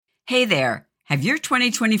Hey there, have your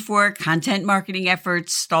 2024 content marketing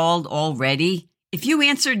efforts stalled already? If you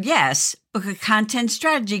answered yes, book a content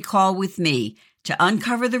strategy call with me to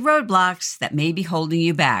uncover the roadblocks that may be holding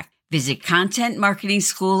you back. Visit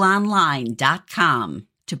contentmarketingschoolonline.com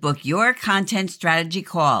to book your content strategy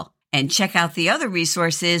call and check out the other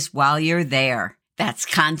resources while you're there. That's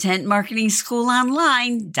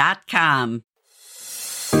contentmarketingschoolonline.com.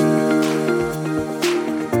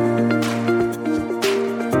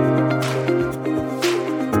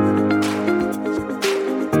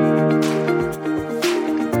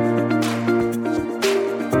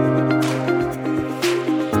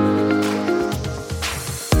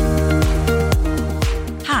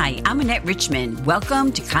 Hi, I'm Annette Richmond.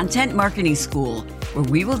 Welcome to Content Marketing School, where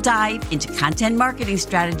we will dive into content marketing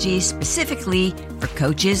strategies specifically for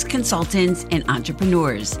coaches, consultants, and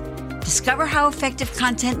entrepreneurs. Discover how effective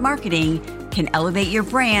content marketing can elevate your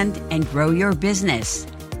brand and grow your business.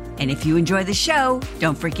 And if you enjoy the show,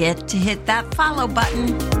 don't forget to hit that follow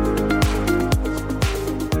button.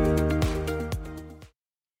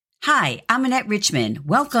 Hi, I'm Annette Richmond.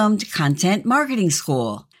 Welcome to Content Marketing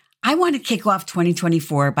School. I want to kick off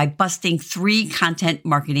 2024 by busting 3 content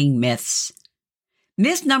marketing myths.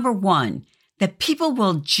 Myth number 1, that people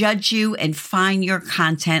will judge you and find your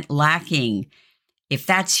content lacking. If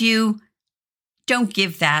that's you, don't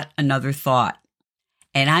give that another thought.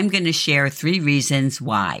 And I'm going to share 3 reasons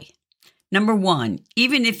why. Number 1,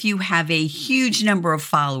 even if you have a huge number of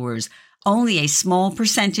followers, only a small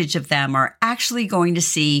percentage of them are actually going to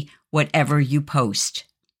see whatever you post.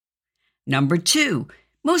 Number 2,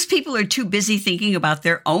 most people are too busy thinking about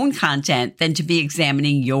their own content than to be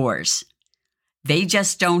examining yours. They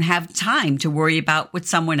just don't have time to worry about what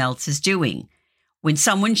someone else is doing. When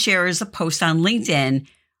someone shares a post on LinkedIn,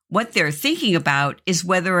 what they're thinking about is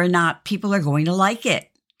whether or not people are going to like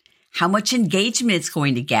it, how much engagement it's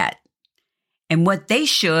going to get, and what they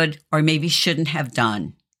should or maybe shouldn't have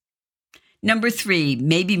done. Number 3,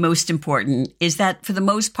 maybe most important, is that for the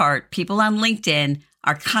most part, people on LinkedIn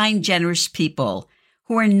are kind, generous people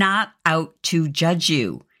who are not out to judge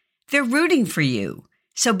you. They're rooting for you.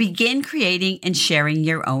 So begin creating and sharing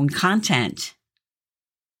your own content.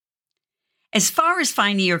 As far as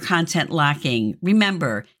finding your content lacking,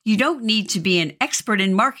 remember, you don't need to be an expert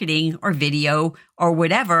in marketing or video or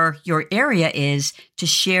whatever your area is to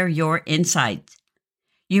share your insights.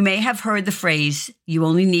 You may have heard the phrase, you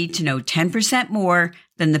only need to know 10% more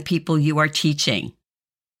than the people you are teaching.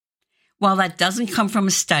 While that doesn't come from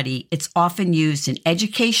a study, it's often used in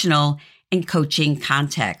educational and coaching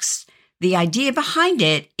contexts. The idea behind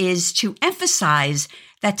it is to emphasize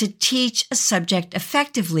that to teach a subject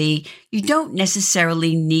effectively, you don't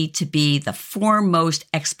necessarily need to be the foremost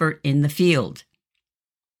expert in the field.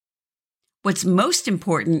 What's most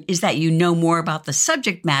important is that you know more about the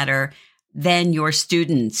subject matter than your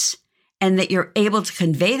students, and that you're able to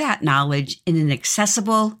convey that knowledge in an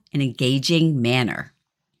accessible and engaging manner.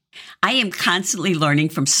 I am constantly learning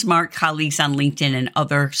from smart colleagues on LinkedIn and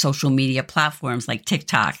other social media platforms like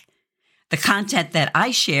TikTok. The content that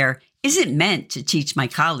I share isn't meant to teach my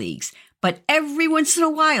colleagues, but every once in a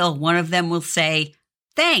while, one of them will say,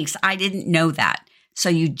 "Thanks, I didn't know that." So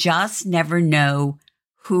you just never know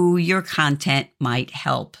who your content might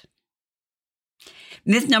help.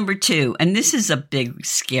 Myth number 2, and this is a big,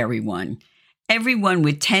 scary one. Everyone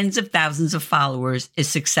with tens of thousands of followers is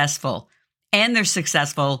successful, and they're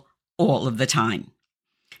successful all of the time.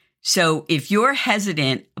 So if you're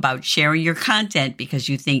hesitant about sharing your content because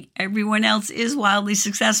you think everyone else is wildly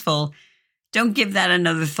successful, don't give that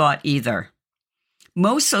another thought either.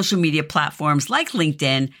 Most social media platforms like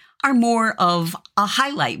LinkedIn are more of a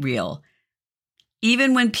highlight reel.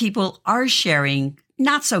 Even when people are sharing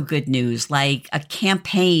not so good news like a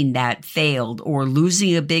campaign that failed or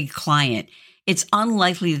losing a big client, it's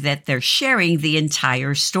unlikely that they're sharing the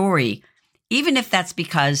entire story, even if that's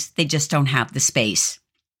because they just don't have the space.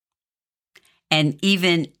 And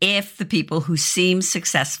even if the people who seem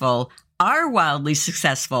successful are wildly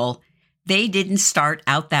successful, they didn't start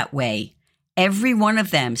out that way. Every one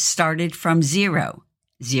of them started from zero.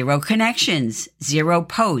 0 connections, 0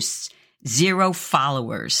 posts, 0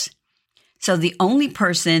 followers. So the only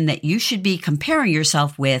person that you should be comparing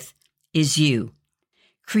yourself with is you.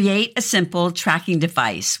 Create a simple tracking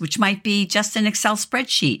device, which might be just an Excel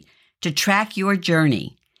spreadsheet, to track your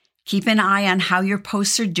journey. Keep an eye on how your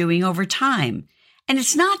posts are doing over time. And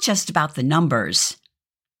it's not just about the numbers.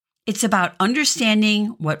 It's about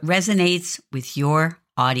understanding what resonates with your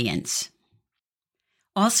audience.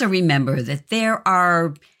 Also remember that there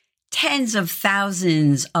are tens of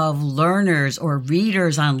thousands of learners or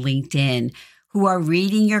readers on LinkedIn who are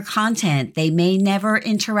reading your content. They may never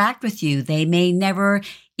interact with you. They may never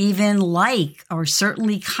even like or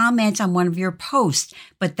certainly comment on one of your posts,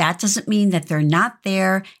 but that doesn't mean that they're not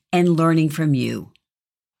there and learning from you.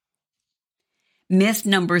 Myth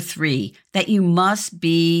number 3, that you must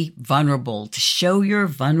be vulnerable to show your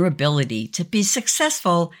vulnerability to be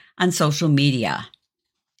successful on social media.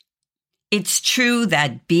 It's true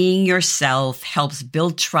that being yourself helps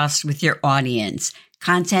build trust with your audience.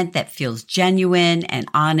 Content that feels genuine and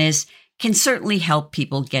honest can certainly help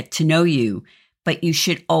people get to know you, but you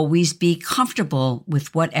should always be comfortable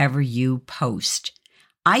with whatever you post.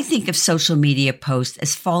 I think of social media posts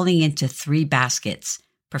as falling into 3 baskets: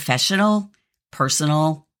 professional,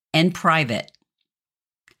 personal, and private.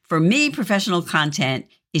 For me, professional content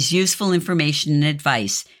is useful information and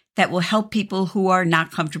advice that will help people who are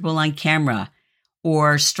not comfortable on camera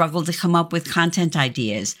or struggle to come up with content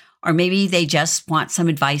ideas, or maybe they just want some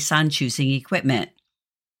advice on choosing equipment.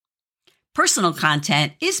 Personal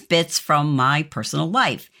content is bits from my personal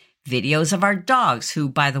life, videos of our dogs who,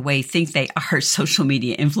 by the way, think they are social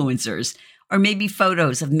media influencers, or maybe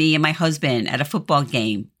photos of me and my husband at a football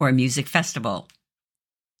game or a music festival.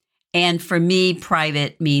 And for me,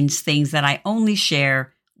 private means things that I only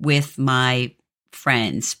share with my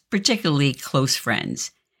friends, particularly close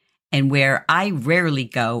friends, and where I rarely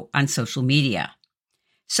go on social media.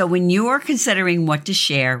 So when you are considering what to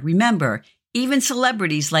share, remember, even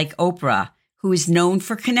celebrities like Oprah, who is known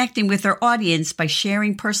for connecting with her audience by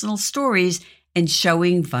sharing personal stories and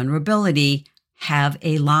showing vulnerability, have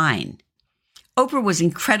a line. Oprah was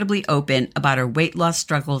incredibly open about her weight loss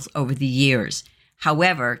struggles over the years.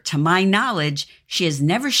 However, to my knowledge, she has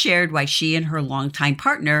never shared why she and her longtime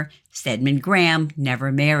partner, Stedman Graham,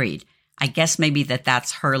 never married. I guess maybe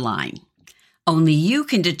that's her line. Only you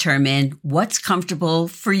can determine what's comfortable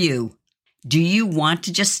for you. Do you want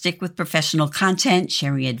to just stick with professional content,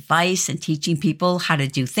 sharing advice and teaching people how to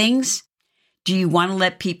do things? Do you want to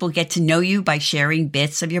let people get to know you by sharing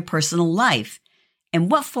bits of your personal life? And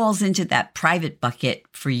what falls into that private bucket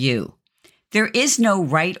for you? There is no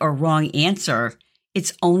right or wrong answer.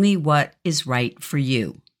 It's only what is right for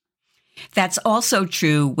you. That's also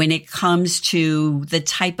true when it comes to the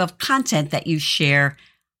type of content that you share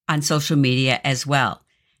on social media as well.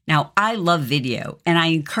 Now, I love video, and I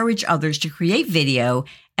encourage others to create video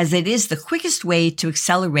as it is the quickest way to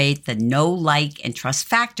accelerate the know, like, and trust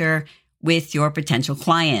factor with your potential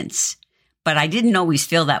clients. But I didn't always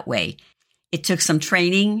feel that way. It took some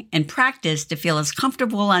training and practice to feel as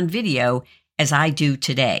comfortable on video as I do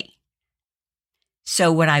today.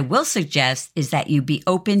 So what I will suggest is that you be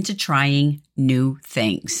open to trying new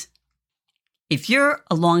things. If you're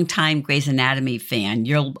a longtime Grey's Anatomy fan,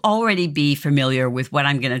 you'll already be familiar with what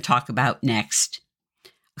I'm going to talk about next.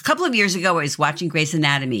 A couple of years ago, I was watching Grey's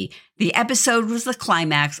Anatomy. The episode was the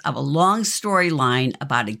climax of a long storyline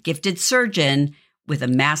about a gifted surgeon with a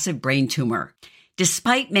massive brain tumor.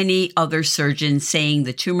 Despite many other surgeons saying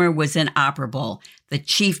the tumor was inoperable, the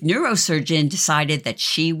chief neurosurgeon decided that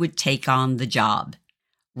she would take on the job.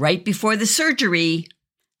 Right before the surgery,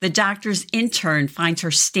 the doctor's intern finds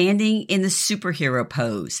her standing in the superhero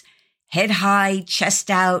pose, head high, chest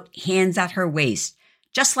out, hands at her waist,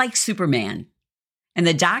 just like Superman. And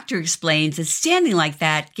the doctor explains that standing like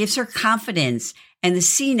that gives her confidence, and the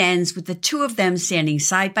scene ends with the two of them standing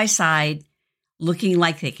side by side, looking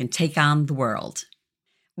like they can take on the world.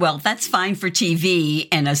 Well, that's fine for TV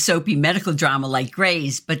and a soapy medical drama like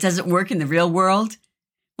Grey's, but does it work in the real world?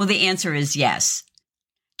 Well, the answer is yes.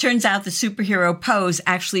 Turns out the superhero pose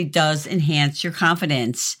actually does enhance your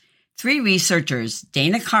confidence. 3 researchers,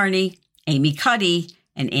 Dana Carney, Amy Cuddy,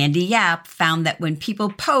 and Andy Yap, found that when people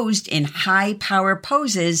posed in high-power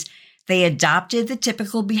poses, they adopted the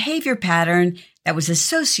typical behavior pattern that was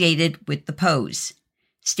associated with the pose.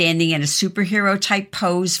 Standing in a superhero-type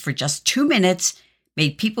pose for just 2 minutes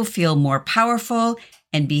made people feel more powerful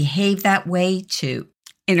and behave that way too.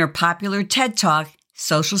 In her popular TED Talk,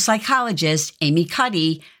 social psychologist Amy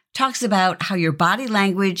Cuddy talks about how your body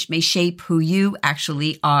language may shape who you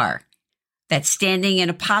actually are. That standing in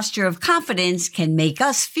a posture of confidence can make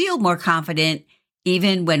us feel more confident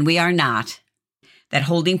even when we are not. That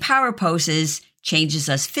holding power poses changes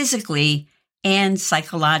us physically and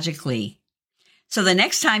psychologically. So the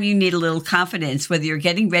next time you need a little confidence, whether you're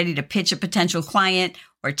getting ready to pitch a potential client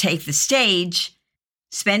or take the stage,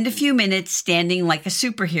 spend a few minutes standing like a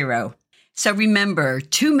superhero. So remember,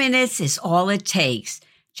 2 minutes is all it takes.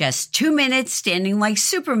 Just 2 minutes standing like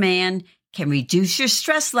Superman can reduce your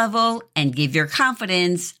stress level and give your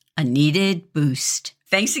confidence a needed boost.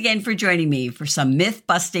 Thanks again for joining me for some myth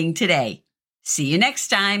busting today. See you next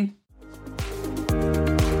time.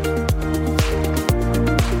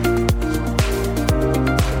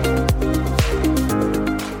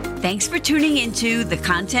 Thanks for tuning into the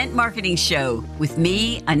Content Marketing Show with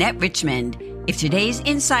me, Annette Richmond. If today's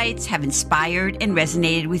insights have inspired and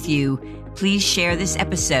resonated with you, please share this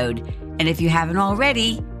episode. And if you haven't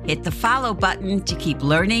already, hit the follow button to keep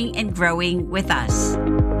learning and growing with us.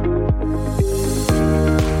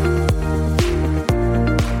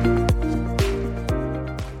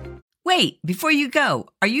 Wait, before you go,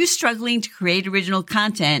 are you struggling to create original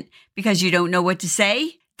content because you don't know what to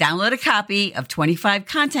say? Download a copy of 25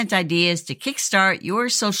 content ideas to kickstart your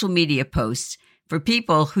social media posts for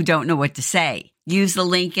people who don't know what to say. Use the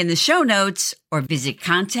link in the show notes or visit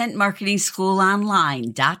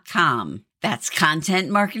contentmarketingschoolonline.com. That's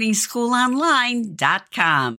contentmarketingschoolonline.com.